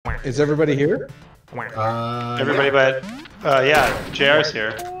Is everybody here? Everybody but, yeah, JR's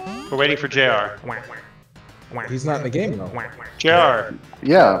here. We're waiting for JR. He's not in the game though. JR.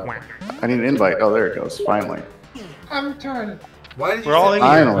 Yeah. I need an invite. Oh, there it goes. Finally. I'm retarded. Why did you We're all in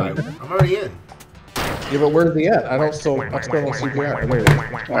here? Finally. I'm already in. Yeah, but where's he at? I still don't see JR. There he is.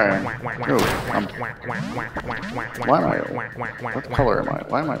 Alright. Oh, why am I? What color am I?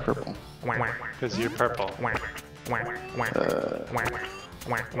 Why am I purple? Because you're purple. Damn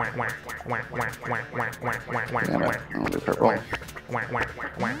it. I'll do purple.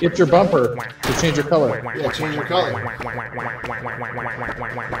 Get your bumper to change your color. Yeah, change your color.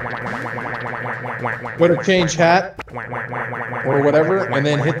 Put a change hat or whatever, and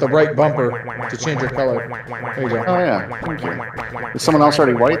then hit the right bumper to change your color. There you go. Oh yeah. Thank you. Is someone else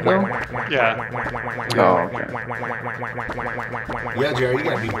already white though? Yeah. Oh, okay. Yeah, Jerry, you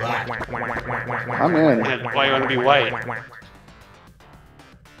gotta be black. I'm in. And why you want to be white?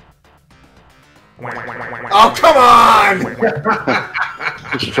 Oh, come on!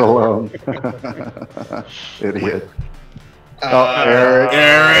 Just alone. Idiot. Oh, Eric.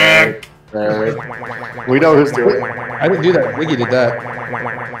 Eric! Eric. We know who's doing it. I didn't do that. Wiggy did that.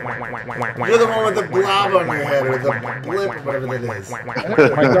 You're the one with the blob on your head, or the blip, or whatever that is.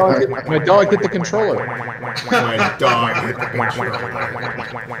 My dog hit the controller. My dog hit the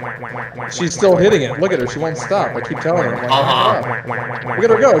controller. She's still hitting it. Look at her. She won't stop. I keep telling her. Like, look at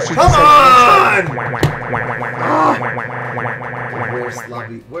her go. She Come on! Where's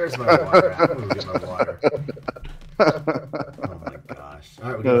Lovey? Where's my water? I'm gonna get my water. Oh my gosh.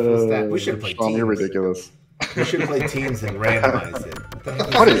 Alright, we gotta fix that. We should have played teams. You're ridiculous. We should play teams and randomize it.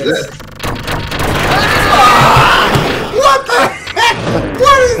 What is this? What the heck?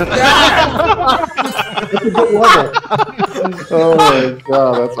 What is that? Oh my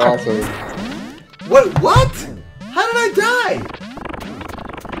god, that's awesome. What? How did I die?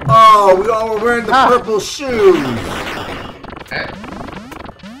 Oh, we all were wearing the purple shoes.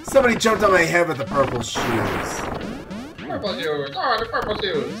 Somebody jumped on my head with the purple shoes. Purple shoes. Oh, the purple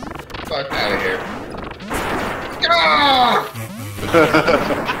shoes. Fuck out of here. Ah!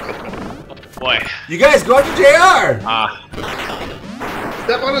 Boy. You guys go after JR!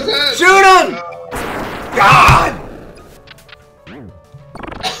 Step on his head! Shoot him! God!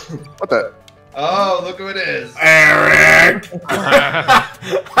 What the? Oh, look who it is. Eric!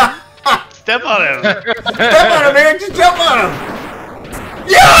 Step on him. Step on him, Eric! Just jump on him!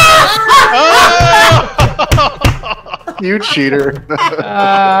 Yeah! You cheater. Oh,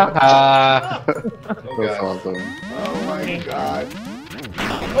 That's God. awesome. Oh my god.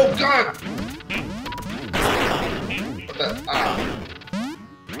 Oh, God! What the? Ah.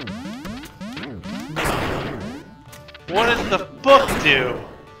 What does the book do?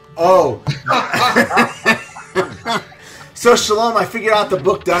 Oh. So, Shalom, I figured out the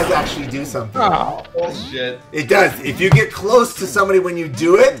book does actually do something. Oh, bullshit. It does. If you get close to somebody when you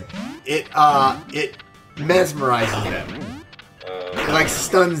do it, it mesmerizes them. It like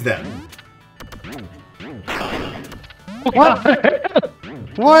stuns them. What?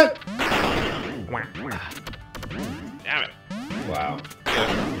 What? Damn it. Wow.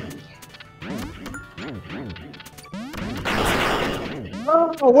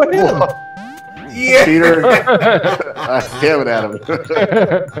 Oh, what hit him? Yeah. Cheater. Damn it, Adam.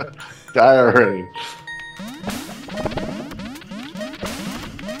 Die already.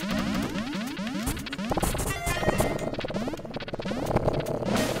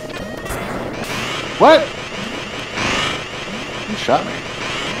 What? You shot me.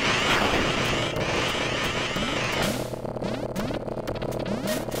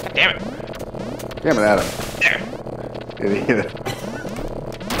 Damn it. Damn it, Adam. There. Idiot.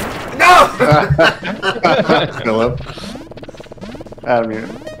 No! Philip. Adam, you.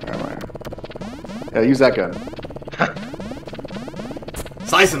 Never mind. Yeah, use that gun.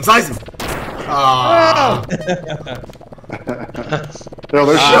 Slice him, slice him! Oh. No,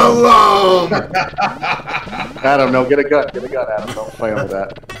 there's Shalom! Adam, no, get a gun. Get a gun, Adam. Don't play with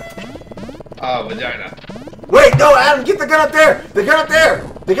that. Oh, vagina. Wait, no, Adam, get the gun up there! The gun up there!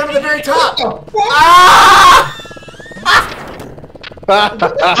 The gun at the very top! Oh, what? Ah! I'm on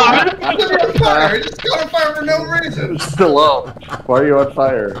fire. I just got on fire for no reason. Still low. Why are you on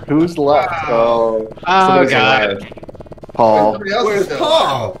fire? Who's left? Wow. Oh, somebody's God. alive. Paul. Somebody else Where's is still-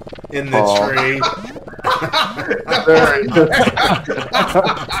 Paul? In the Paul. tree. There he is.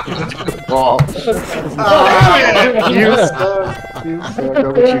 Paul. You suck. You suck. Know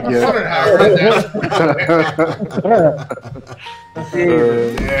what you get. Someone Howard right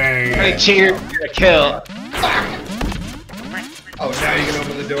There you Hey, go. cheater. You're a kill. Oh, now you can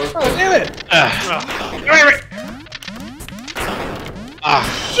open the door. Oh, damn it! Ah,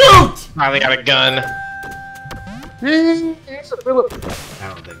 Shoot! finally got a gun. I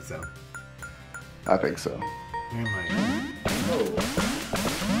don't think so. I think so. Where am I?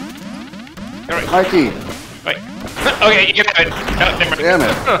 Alright, Mikey, wait. Okay, you can have it. No, never mind. damn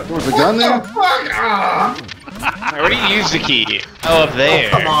it. There was a gun there? Fuck! Ah! Where do you use the key? Oh, up there.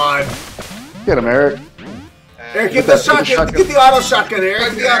 Oh, come on. Get him, Eric. Eric, get the shotgun. Get the auto shotgun,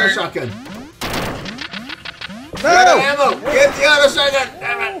 Eric. Get the auto shotgun. Get the ammo. Get the auto shotgun.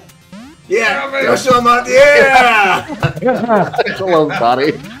 Damn it. Yeah. Go show him out. Yeah. Shalom,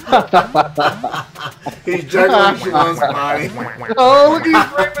 body. He's juggling Shalom's body. Oh, look at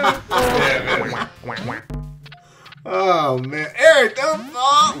you. Oh, man. Eric, don't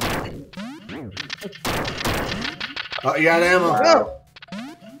fall. Oh, you got ammo.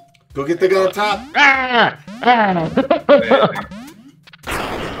 Go get the gun on top.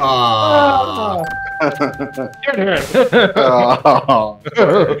 Oh.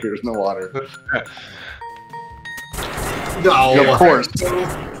 Oh, here's no water. No. Of course. You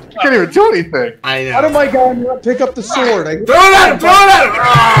can't even do anything. I know. How did my guy not pick up the sword? Throw it at him! Throw it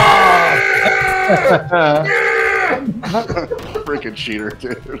at him! Freaking cheater,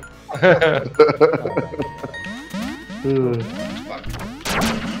 dude.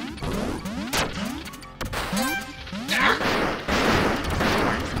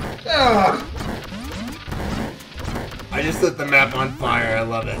 I just lit the map on fire. I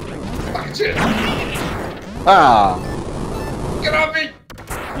love it. Fucking shit! Ah. Get off me!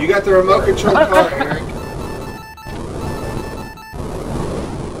 You got the remote control car, Eric.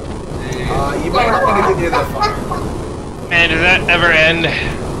 You might not want to get near that fire. Man, does that ever end?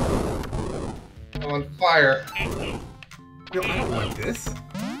 I'm on fire. No, I don't want this.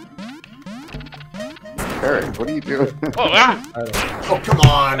 Eric, what are you doing? Oh, ah. Oh, come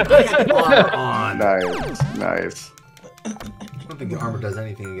on. I got armor on. Nice, nice. I don't think the armor does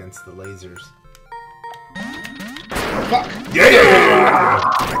anything against the lasers. Fuck! Yeah!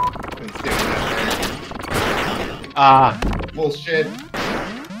 Ah. Bullshit.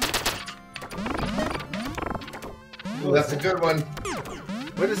 Ooh, that's a good one.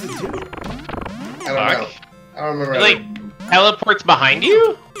 What does it do? I don't know. I don't remember. It, like, teleports behind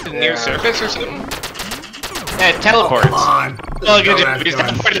you? To the near surface or something? Yeah, it teleports. Come on. Oh, good. Dumbass Just gun.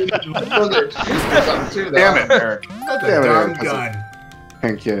 teleported. Well, there's something too, though. Damn it, Eric. That's a Damn it, dumb Eric. gun.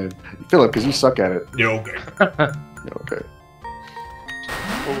 Thank you. Philip, because you suck at it. Yeah, okay. Yeah, okay.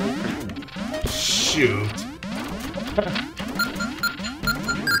 Shoot.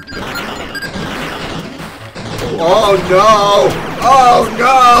 Oh no! Oh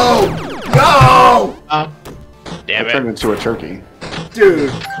no! No! Damn It turned it. into a turkey.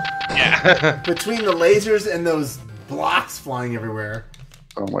 Dude, Yeah. between the lasers and those blocks flying everywhere.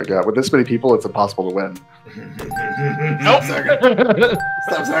 Oh my god. With this many people, it's impossible to win. Nope.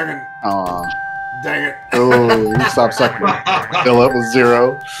 Stop sucking. Aw. Dang it. Oh, you stop sucking. Philip was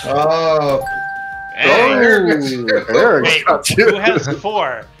 0. Oh. Hey. Eric, Wait, stop who too. has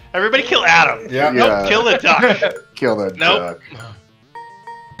 4? Everybody kill Adam. Yeah. Nope, kill the duck. Kill that Nope. duck.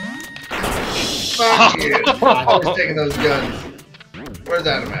 Fuck you. I'm just taking those guns. Where's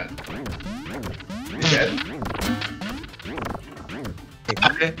Adam at? He's dead?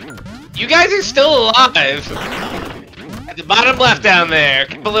 You guys are still alive. At the bottom left down there, a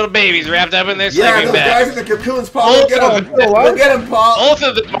couple little babies wrapped up in their Yeah, sleeping those guys bags. in the cocoons, Paul. Go get him. Go get him, Paul. Both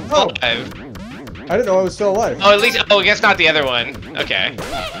of them are alive. I didn't know I was still alive. Oh, at least. Oh, I guess not the other one. Okay.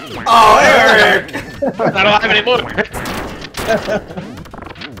 Oh, Eric. Not alive anymore.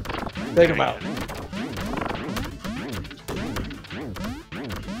 Take him out.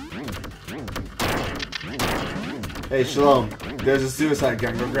 Hey, Shalom. There's a suicide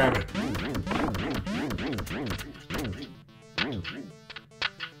gun. Go grab it.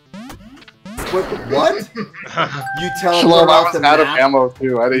 What? You teleported Shalom, I off was the out of map? ammo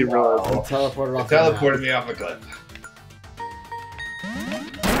too. I didn't realize. You teleported off the Teleported map. me off a cliff.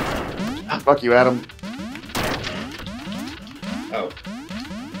 Fuck you, Adam. Oh.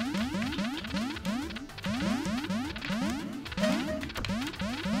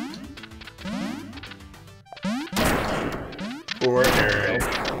 Poor Eric.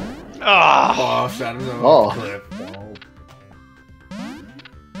 Oh. Oh, shot him Oh. off the cliff.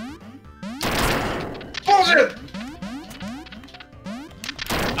 Bullshit!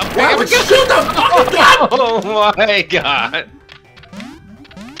 Why would you shoot the fucking gun? Oh my god.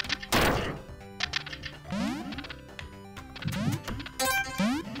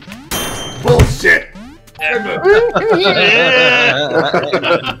 Bullshit.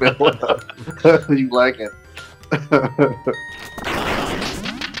 You like it.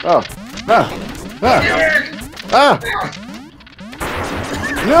 Oh. Ah. Ah. Ah.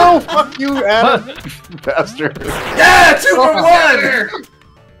 No, fuck you, Adam. Bastard. Yeah, 2 for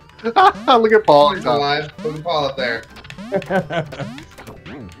 1. Look at Paul. He's alive. Put Paul up there.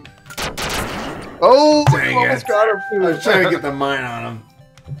 Oh, Dang you almost it. got him. I was trying to get the mine on him.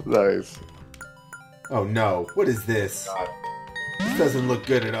 Nice. Oh no, what is this? This doesn't look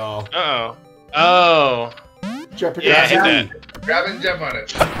good at all. Uh-oh. Oh. Jeopardy. Yeah, hit that. Grab it and jump on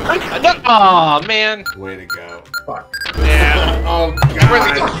it. Oh, man. Way to go. Fuck. Yeah. Oh Where's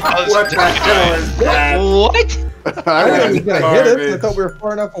god. the- What the hell is that? What? I I was gonna hit it. I thought we were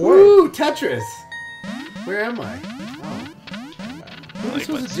far enough away. Ooh, Tetris. Where am I? Oh. What are you Like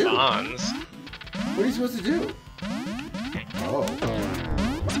supposed what to do? spawns? What are you supposed to do? Oh.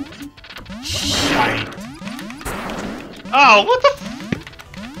 Shite. Oh, what the?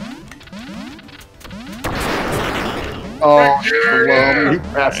 Oh, Shalom, you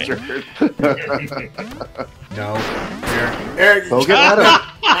bastard. No. Eric, Go get Adam.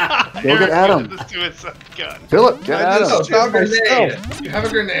 Go get Adam. The suicide gun. Philip, get Adam. just- You have a myself. grenade. You have a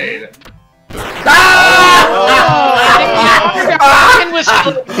grenade. Oh, was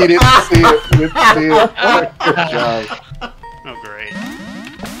still- He didn't see it. He didn't see it. Good job. Oh, great.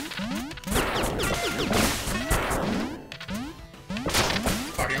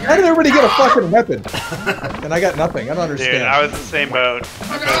 How did everybody get a fucking weapon? And I got nothing. I don't Dude, understand. I was in the same boat.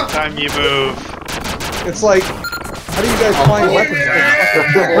 By the time you move. It's like, how do you guys find weapons?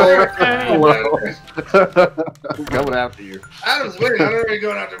 I'm coming after you. Adam's winning. I don't know where you're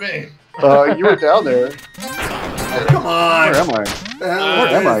going after me. You were down there. come on. Where am I? The hell Where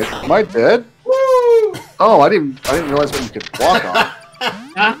is am I? this? Am I dead? Woo! Oh, I didn't realize what you could walk on.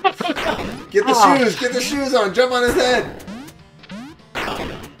 Get the shoes. Get the shoes on. Jump on his head.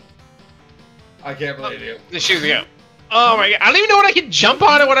 I can't believe you. The shoes go. Oh my god! I don't even know what I can jump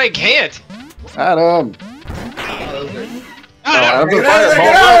on and what I can't. Adam. Oh, those are... Adam's Get a out of there! fireball.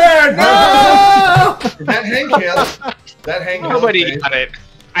 Get out of there! No! That hang kill. That hang kill. Nobody got it.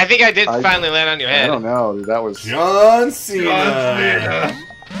 I think I did I- finally land on your I head. don't know, dude. That was John Cena.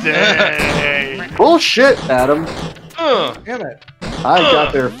 Dang. bullshit, Adam. Damn it. I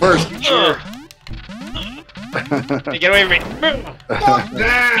got there first. You sure? Hey, get away from me.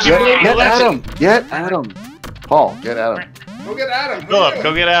 Get Adam. Get Adam. Paul, get Adam. Go get Adam. Philip,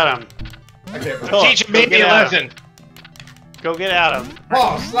 go get Adam. I can't believe Philip, Teach go me get a Adam. lesson. Go get Adam.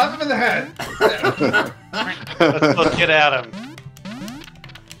 Paul, slap him in the head. Let's get Adam.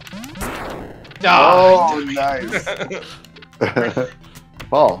 Oh, nice.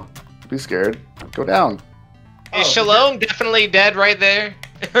 Paul, be scared. Go down. Is Shalom definitely dead right there?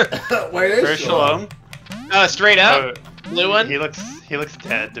 Wait, is Where's Shalom? Straight up. Blue one. He looks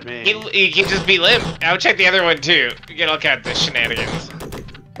dead to me. He can just be limp. I'll check the other one too. You get all kinds of shenanigans.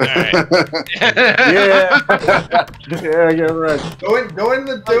 Alright. Yeah. Yeah, get right. Go in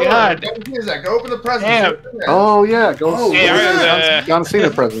the door. God. Don't use that. Go open the presents. Damn. Oh, yeah. Go Oh, see yeah, what John Cena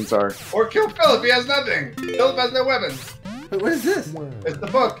presents are. Or kill Philip. He has nothing. Philip has no weapons. Wait, what is this? It's the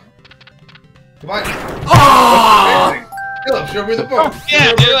book. Come on. Oh! Philip, show me the book. Yeah, Show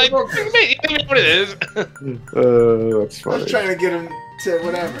me dude, the like, book. you don't even know what it is. That's I funny. was trying to get him to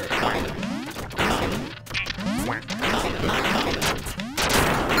whatever.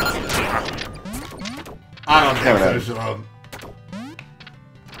 I don't think Damn it. so, Shalom.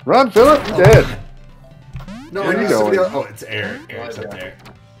 Run, Philip. You're dead. No, Where I you need somebody going? else. Oh, it's Eric. Eric's up there.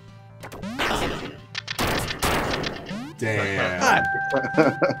 Damn.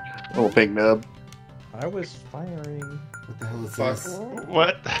 Little pink nub. I was firing. What the hell is Fuck. this?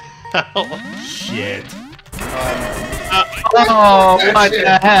 What the hell? Shit. Oh, what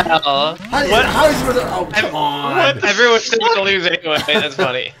the hell? How is it? Oh, come on. What? Everyone's still gonna lose anyway. That's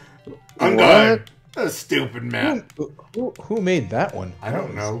funny. I'm What? done. That was stupid, man. Who made that one? I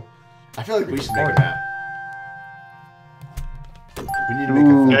don't know. I feel like we should make a map. We need to make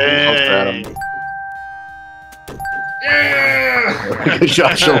Ooh, a Hey. Adam. Yeah. Good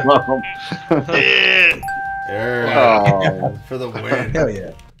job, Shalom. Eric, Oh. for the win. Hell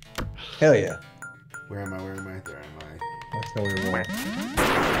yeah. Hell yeah. Where am I? Where am I? There am I. That's no we were.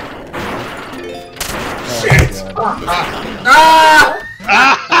 Shit! Oh,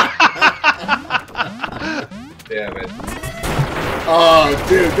 Damn it. Oh,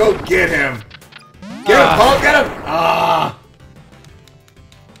 dude, go get him. Get him, Paul, get him. Ah.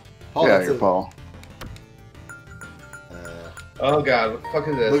 Paul, Yeah, that's you're a- Paul. Oh god, what the fuck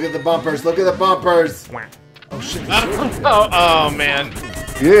is this? Look at the bumpers. Look at the bumpers. Oh shit. Oh man.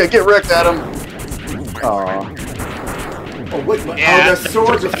 Yeah, get wrecked, Adam. Aw. Oh wait, Yeah. oh the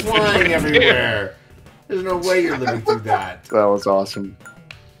swords are flying everywhere. There's no way you're living through that. That was awesome.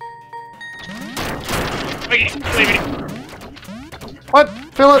 Okay, leave it. What?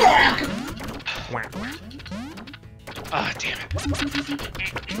 Fill it! Oh, damn it.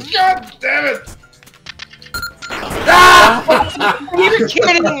 God damn it! You're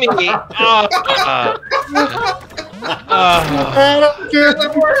kidding me! You're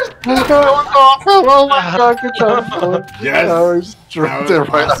the worst! Oh my god, good job, Philip. Yes. I was dropped it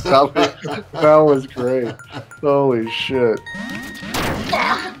right on top of me. That was great. Holy shit.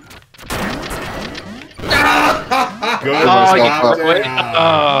 Good. Oh, you Stop quit. it.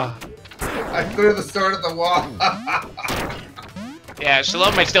 I threw the sword at the wall. Yeah,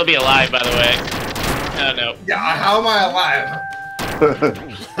 Shalom might still be alive, by the way. Oh, no. Yeah, how am I alive?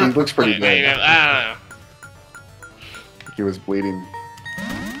 He looks pretty Maybe, good. I He was bleeding.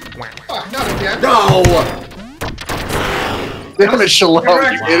 Fuck, not again. No! Damn it, Shalom, you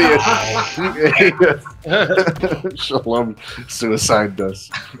Correct. idiot. You idiot. Shalom suicide us.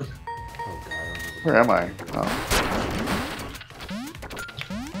 Oh, God. Where am I? Oh.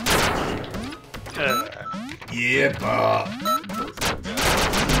 Yeah,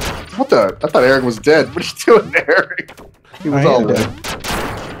 What the? I thought Eric was dead. What are you doing, Eric? He was I all am dead.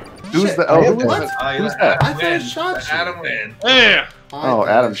 Who's Shit, the? I Oh, am who's dead. that? Who's that? I thought it shot you. Adam win. Yeah. Oh,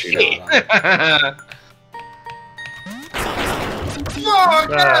 Adam cheated. Oh,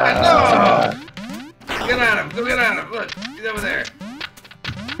 God, no! Get at him, go get at him. Look, he's over there.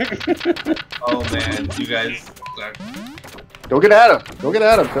 Oh, man, you guys suck. Go get Adam. Go get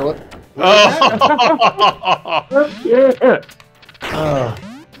Adam, Philip. Oh!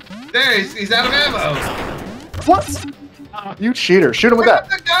 There, he's out of ammo. What? You cheater. Shoot him with Pick up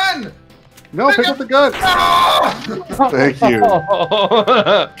that. the gun! No, pick up the gun. Oh! Thank you.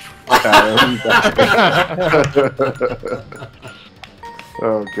 Adam.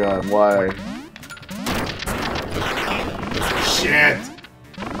 Oh, God. Why? Shit!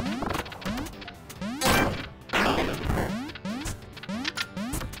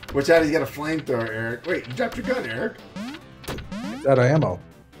 Watch out, he's got a flamethrower, Eric. Wait, you dropped your gun, Eric. It's out of ammo.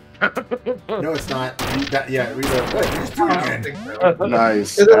 No, it's not. Yeah, reload. Wait, you just threw it I don't again. think so.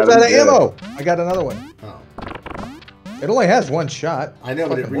 Nice. It's out Adam of did it. ammo. I got another one. Oh. It only has one shot. I know,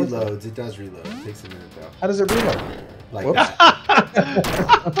 but it Fucking worth reloads. It does reload. It takes a minute, though. How does it reload? Like Whoops.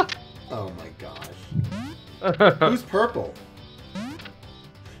 that. Oh, my gosh. Who's purple?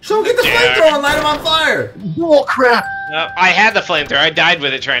 So get the Yeah. flamethrower and light him on fire! Bull crap. I had the flamethrower. I died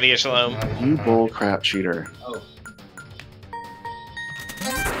with it trying to get Shalom. You bull crap cheater. Oh.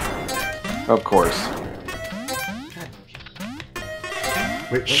 Of course.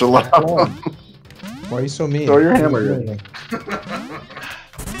 Wait, what's Shalom. that? Why are you so mean? Throw your hammer in.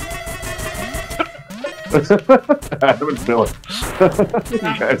 Adam and Philip. You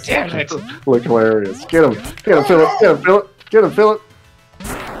guys Damn it. look hilarious. Get him. Get him, Philip. Get him, Philip. Get him, Philip.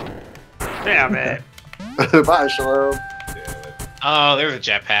 Damn it. Bye, Shalom. Oh, there's a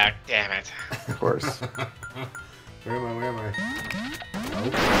jetpack. Damn it. Of course. Where am I? Where am I?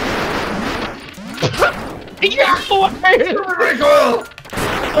 Yeah, Recoil!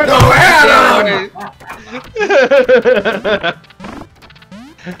 No, Adam!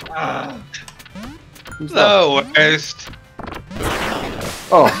 Who's that? the worst.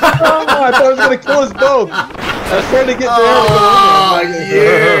 Oh, Oh, I thought I was gonna kill us both. I was trying to get there. Oh,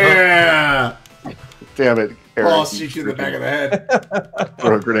 yeah! damn it. Eric. Paul shoots you in the back of the head.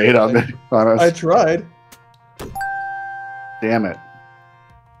 Throw a grenade on us. I tried. Damn it.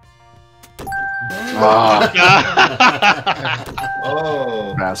 Ah,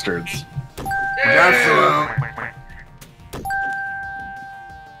 Oh. bastards. Yeah.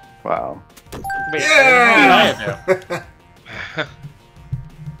 Wow. Yeah!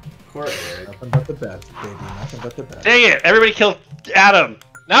 Poor Eric. Nothing but the best, baby. Nothing but the best. Dang it! Everybody killed Adam.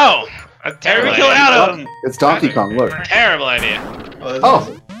 No! A terrible Everybody killed idea. Adam. It's Donkey Kong, look. Terrible idea.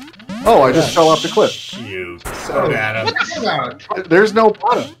 Oh. Oh, I just fell off the cliff. Shoot. So Adam. What the about? There's no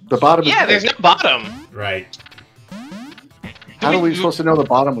bottom. The bottom Yeah, is there's fake. no bottom. Right. How are we supposed to know the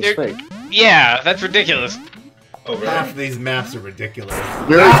bottom was There- fake? Yeah, that's ridiculous. Oh, really? Half of these maps are ridiculous.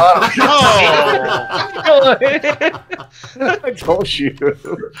 Very bottom. Oh! I told you.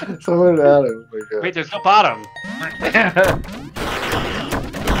 Someone at it. Oh my God. Wait, there's no bottom.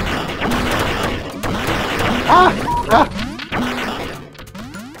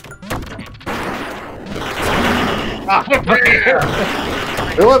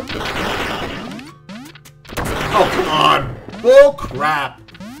 Philip? Oh, come on. Oh, crap.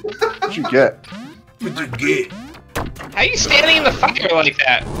 What'd you get? What'd you get? How are you standing in the fire like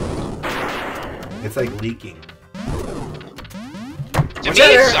that? It's like leaking. To me, Watch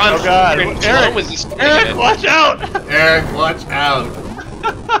out, it's Eric. on Oh, God. Shalom Eric. was the Eric, watch out! Eric, watch out.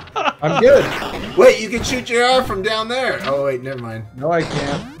 I'm good. Wait, you can shoot your arrow from down there. Oh wait, never mind. No, I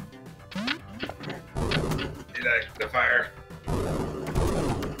can't. The fire.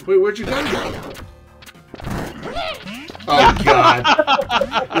 Wait, where'd you gun go? Oh god.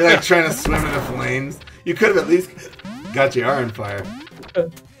 You're like trying to swim in the flames. You could have at least got your arrow on fire.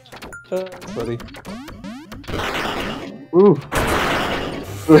 Buddy. Ooh.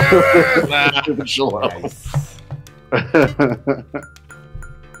 Nice.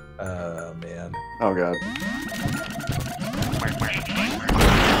 Oh man. Oh god.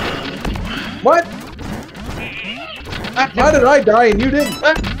 What? How did I die and you didn't?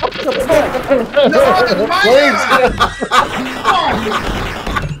 No,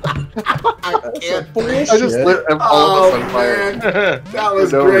 it's I just lit all of us on fire. Man. That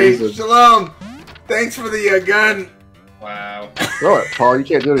was no great. reason. Shalom. Thanks for the gun. Wow. Throw it, Paul. You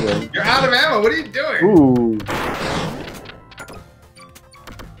can't do it again. You're out of ammo. What are you doing? Ooh.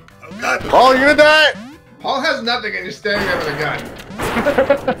 Oh god. Paul, you're gonna die! Paul has nothing and you're standing there with a gun.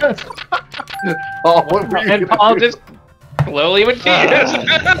 Paul, what were you And gonna Paul do? just slowly would cheat. Paul,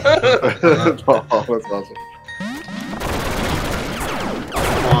 that's awesome.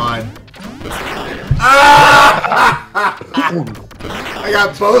 Come on. Ah! I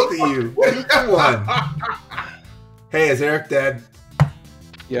got both of you. Come on. Hey, is Eric dead?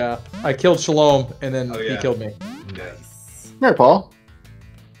 Yeah, I killed Shalom and then Oh, he yeah. killed me. Nice. Here, Paul.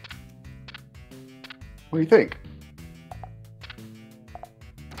 What do you think?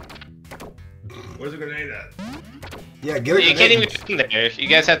 Where's the grenade at? Yeah, get a You can't even grenade. get in there. You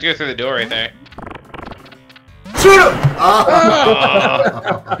guys have to go through the door right there. Shoot him!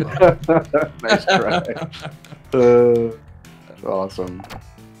 Oh. Nice try. Awesome.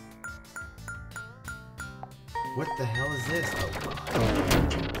 What the hell is this?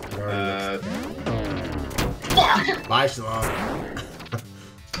 Oh, Fuck! bye, Shalom.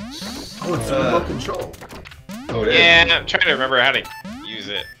 Oh, it's remote control. Oh, it is. Yeah, I'm trying to remember how to use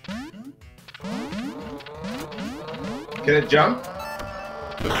it. Can it jump?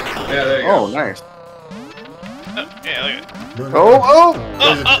 Yeah, there you Oh, go. nice. Oh, yeah, look at it. No,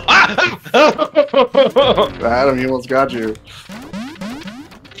 Oh, Adam, he almost got you.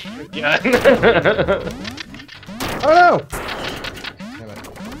 Yeah. Oh no!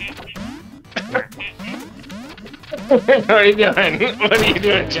 What are you doing? What are you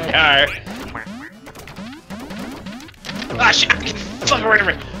doing, JR? Ah, shit! Fuck right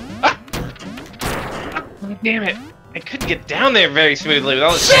over. Ah! Damn it! I couldn't get down there very smoothly with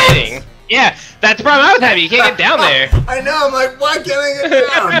all the shooting. Yeah, that's the problem I was having. You can't get down there. I know, I'm like, why can't I get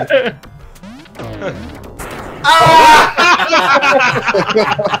down?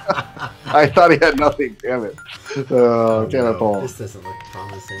 I thought he had nothing. Damn it. Damn it, Paul. This doesn't look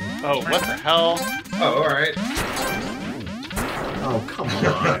promising. Oh, what the hell? Oh, alright. Oh, come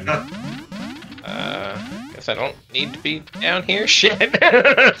on. Guess I don't need to be down here. Shit.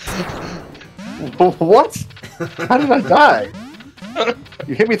 What? How did I die?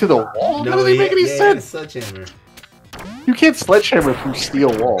 You hit me through the wall? That doesn't make any sense. Sledgehammer. You can't sledgehammer through steel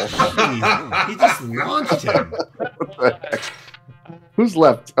walls. He just launched him. What the heck? Who's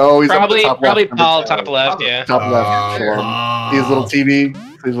left? Oh, he's Probably, up the top left. Paul, top left. Yeah. Top left. Shalom. His little TV.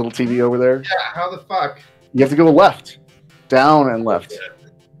 His little TV over there. Yeah, how the fuck? You have to go left. Down and left.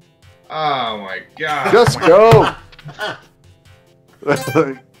 Oh my god. Just go!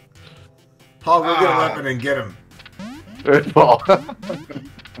 Paul, go get a weapon and get him. Paul.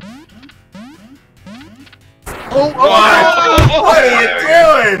 What? What are you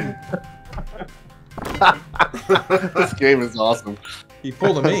doing? This game is awesome. He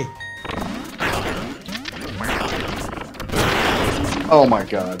pulled a me. Oh my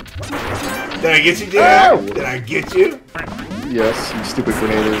god. Did I get you, Dad? Oh. Did I get you? Yes, you stupid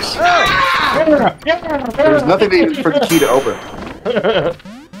grenaders. There's nothing for the key to open.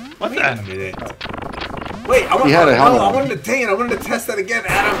 Wait a minute. Wait, I He had a helmet I on. wanted to dang it. I wanted to test that again,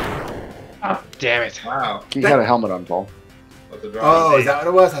 Adam. Oh, damn it. Wow. He had a helmet on, Paul. What the draw? Oh, is that what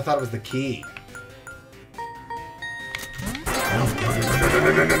it was? I thought it was the key.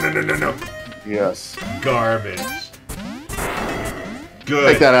 No. Yes. Garbage. Good.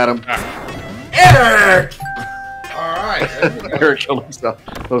 Take that, Adam. Eric! Alright. Eric killed himself.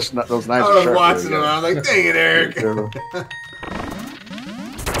 Those knives I are was sharp. watching There him. you I was like, dang it, Eric. go.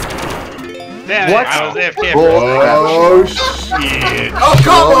 Damn it, What? I was AFK. Oh, shit. Oh,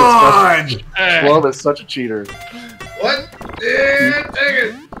 come on! Love is such a cheater. What? Take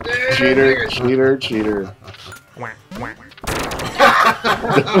it. Cheater, cheater, cheater.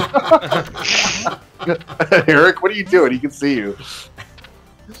 Eric, what are you doing? He can see you.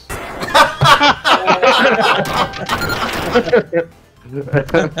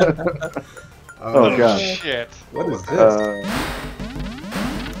 Oh god. Shit. What is this?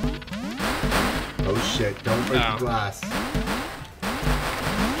 Oh shit, don't break No. the glass.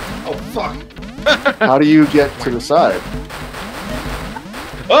 Oh fuck! How do you get to the side?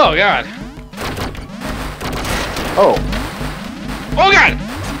 Oh god. Oh. Oh god.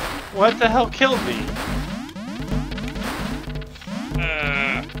 What the hell killed me?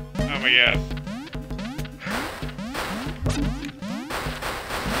 Oh my god.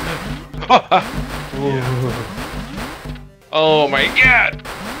 Oh my god.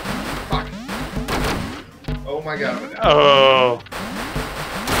 Fuck! Oh my god! I'm down. Oh.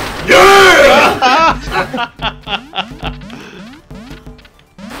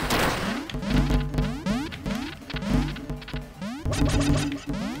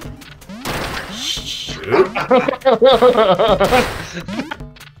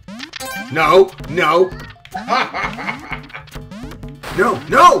 No, no, no,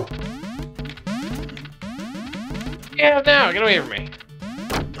 no! Yeah, no, get away from me.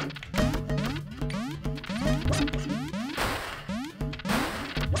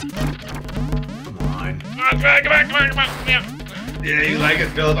 Come on. Come on, come on, come on, come on. Yeah. Yeah, you like it,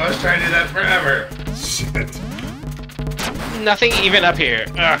 Philip. I was trying to do that forever. Shit. Nothing even up here.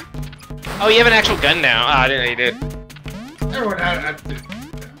 Ugh. Oh, you have an actual gun now. Ah, I didn't know you did. Everyone had.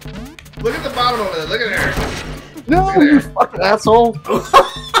 Look at the bottom over there. Look at her. No, you fucking asshole.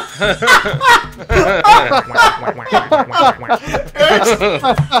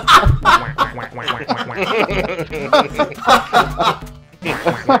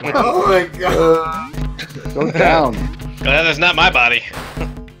 Oh my god. Go down. Glad that's not my body.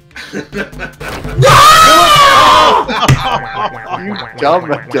 You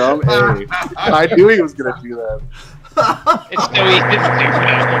dumb A. I knew he was gonna do that. It's so easy to do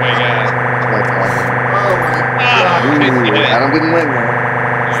that. Oh my god. That's awesome. Oh my Ah, god. couldn't get Ooh, it. Adam didn't win there.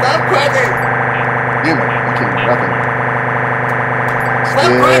 Stop cracking! Damn it, you can do nothing.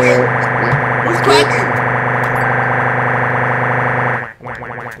 Stop cracking! Who's cracking?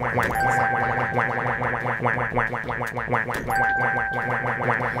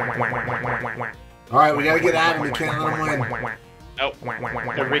 Alright, we gotta get Adam. We can't let him win. Nope.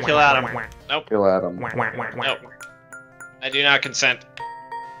 Everybody kill Adam. Nope. Kill Adam. Nope. I do not consent.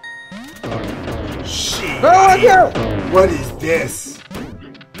 Shit. Oh, What is this?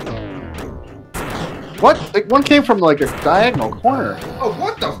 what? Like, one came from like a diagonal corner. Oh,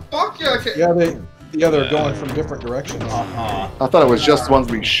 what the fuck? Yeah, okay. Yeah, the other going from different directions. Uh-huh. I thought it was just the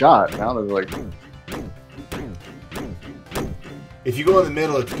ones we shot. Now they're like, If you go in the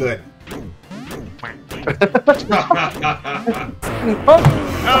middle, it's good.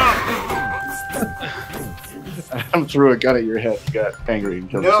 Adam threw a gun at your head. You got angry and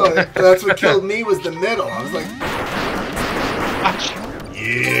killed No, yourself. that's what killed me was the middle. I was like,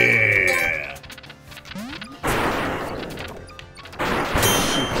 yeah.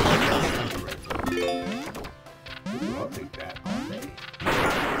 Ooh, I'll take that all day.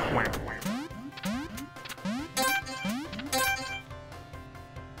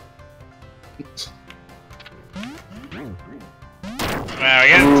 Wow,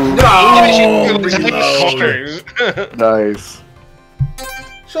 again. Ooh, nice.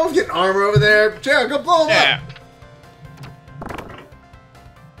 Sean's getting armor over there. Jared, go blow him Yeah.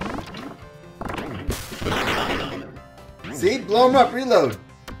 up. See? Blow him up. Reload.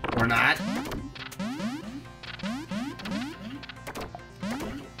 Or not.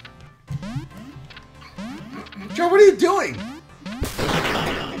 Joe, what are you doing?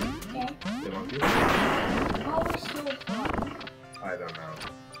 I don't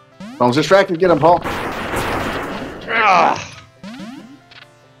know. Don't distract. Get him, Paul. Ah.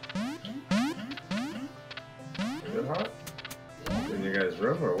 Is it hot? In your guys'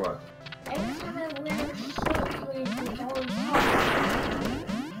 room or what?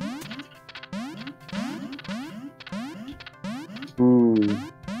 Ooh.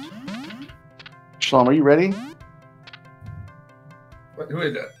 Shalom, are you ready? What? Who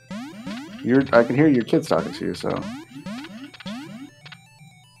is that? I can hear your kids talking to you, so.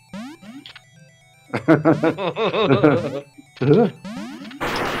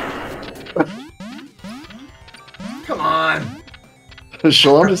 Come on.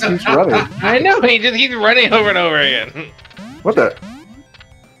 Shalom just keeps running. I know, he just keeps running over and over again. What the?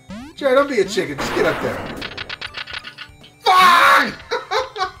 Jared, don't be a chicken. Just get up there. Fuck!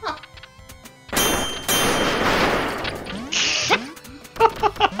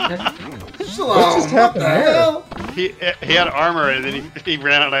 Shalom. What just happened what the there? hell? He had armor and then he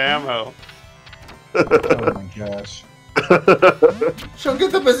ran out of ammo. Oh my gosh. Sean,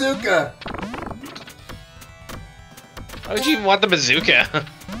 get the bazooka. Why would you even want the bazooka?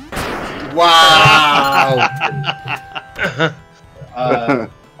 Wow.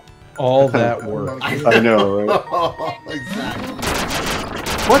 All that work. I know, right? Exactly.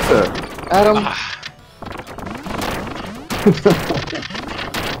 What the? Adam?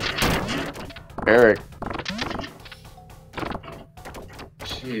 Eric.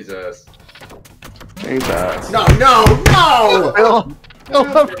 Jesus. Jesus. No, no, no! Phil,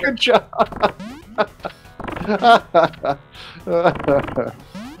 good job.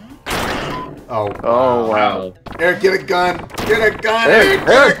 Oh, wow. Eric, get a gun! Get a gun! Eric,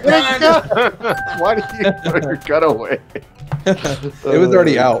 Eric, get a gun! Why did you throw your gun away? It was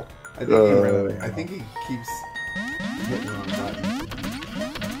already out. I think he keeps hitting the wrong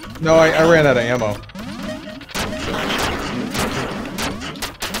button. No, I ran out of ammo.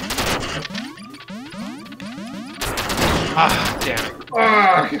 Ah, damn it. Oh,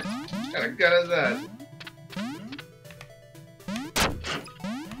 what kind of gun is that?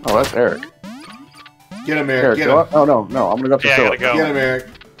 Oh, that's Eric. Get him, Eric. Eric, Get go him. up. Oh, no, I'm gonna go up to Yeah, I Philip. gotta go. Get him, Eric.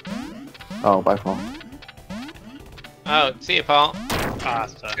 Oh, bye, phone. Oh, see you, Paul. Ah,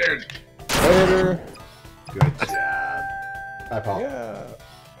 stuff. Scared. Later. Good job. Bye, Paul. Yeah.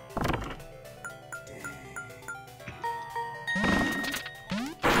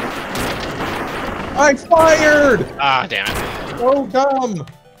 I fired! Ah, damn it. So dumb.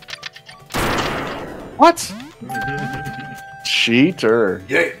 What? Cheater.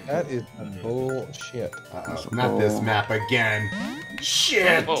 Yeah. That is bullshit. Uh-oh. Not this map again.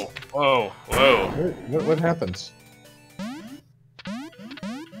 Shit! Whoa, whoa, whoa. What happens?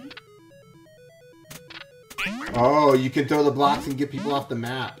 Oh, you can throw the blocks and get people off the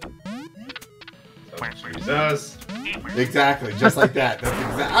map. Jesus. Exactly, just like that.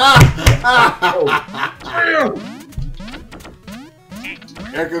 That's exactly. Ah!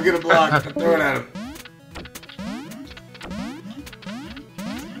 Eric, go get a block. Throw it at him.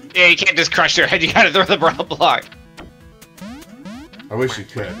 Yeah, you can't just crush their head, you gotta throw the block. I wish you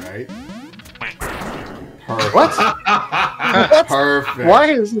could, right? Perfect. What? Perfect.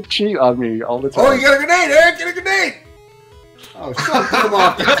 Why is it cheat on me all the time? Oh, you got a grenade, Eric! Get a grenade! Oh, shut them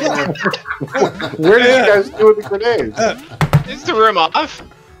off the floor. Where did you guys do with the grenades? Just threw him off.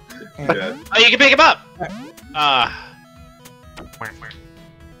 Yeah. Oh, you can pick him up! Oh,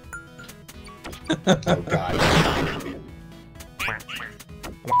 God.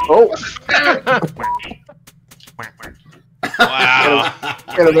 Oh, Wow.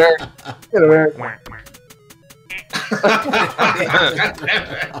 get him, Eric. Get him, Eric.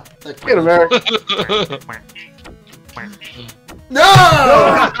 Get him, Eric. No!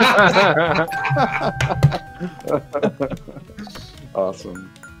 Awesome.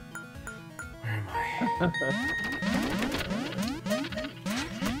 Where am I?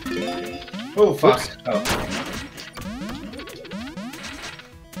 Oh, fuck. Oh.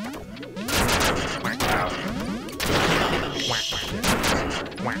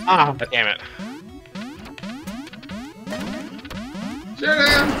 Ah, damn it. Shoot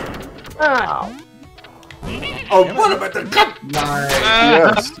him! Wow. Oh, what about the gun? Nice.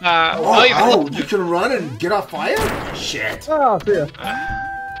 Yes. Oh, you can run and get off fire? Shit. Oh, see ya.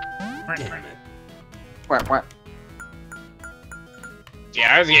 Damn it. Quack, quack.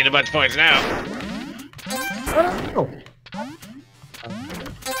 Yeah, I was getting a bunch of points now. Oh.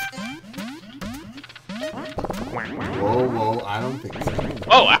 Whoa, whoa, I don't think so.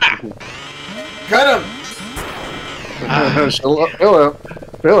 Oh, ah! Cut him!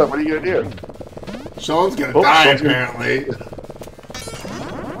 Philip, what are you gonna do? Sean's gonna Oh, die, Sean's apparently.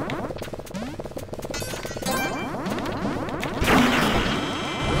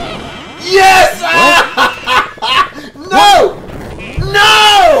 Yes! No!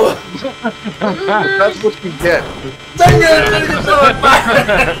 No! That's what you get. Dang it!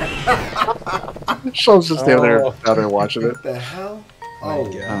 Sean's just down there watching it. What the hell? Oh, Oh,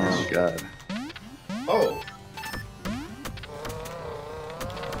 God. Oh, God. Oh.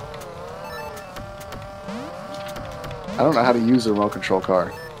 I don't know how to use a remote control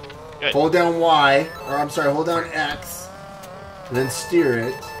car. hold down Y, or I'm sorry, hold down X, and then steer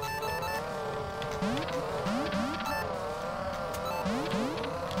it.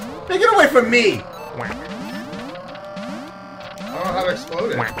 Hey, get away from me! I don't know how to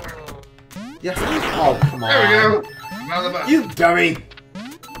explode it. Yeah. Oh, come on. There we go. I'm out of the bus. You dummy!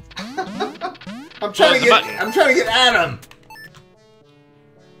 I'm trying to get Adam.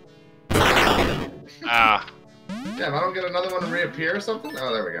 Ah. Damn, I don't get another one to reappear or something?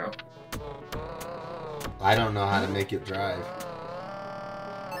 Oh, there we go. I don't know how to make it drive.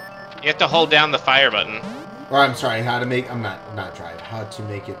 You have to hold down the fire button. Or I'm sorry, how to make I'm not drive. How to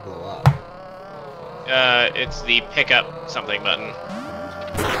make it blow up. It's the pickup something button.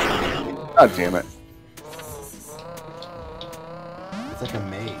 God damn it. It's like a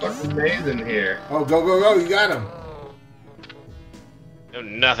maze. Fucking maze in here. Oh, go, go, go. You got him. No,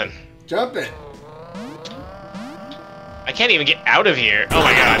 nothing. Jump it. I can't even get out of here. Oh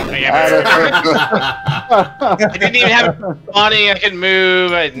my god. I didn't even have money. I could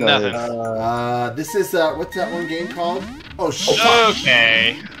move. I had nothing. This is, what's that one game called? Oh, shit.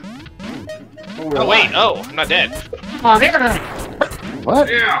 Okay. Oh, Oh, wait. Oh, I'm not dead. What?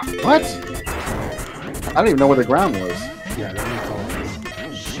 Yeah. What? I don't even know where the ground was. Yeah, that makes all.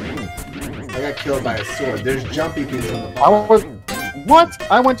 I got killed by a sword. There's jumpy things on the I bottom. was.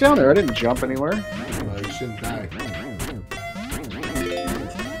 What? I went down there. I didn't jump anywhere. Well, you shouldn't die.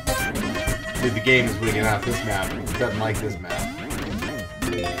 Dude, the game is wigging out this map. It doesn't like this map.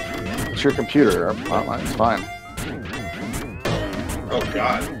 It's your computer. It's fine. Oh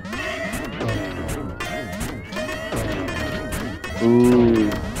god. Ooh.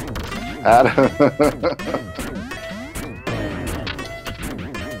 Adam.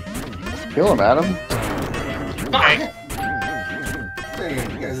 Kill him, Adam. Okay. Dang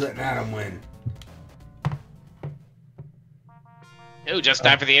it, you guys letting Adam win. Oh, just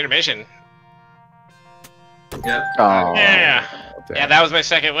time for the intermission. Yep. Oh, Yeah. damn. Yeah, that was my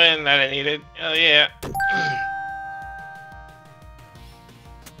second win that I needed. Oh, yeah.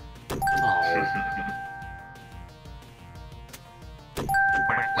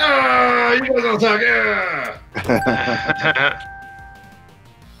 Ah, you guys don't talk. Yeah.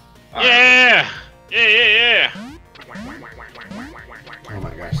 Yeah! Yeah, yeah, Oh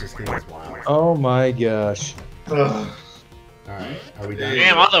my gosh, this game is wild. Oh my gosh. Ugh. Alright, are we yeah. done?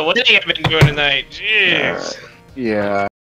 Damn, all the winning I've been doing tonight. Jeez. Yeah.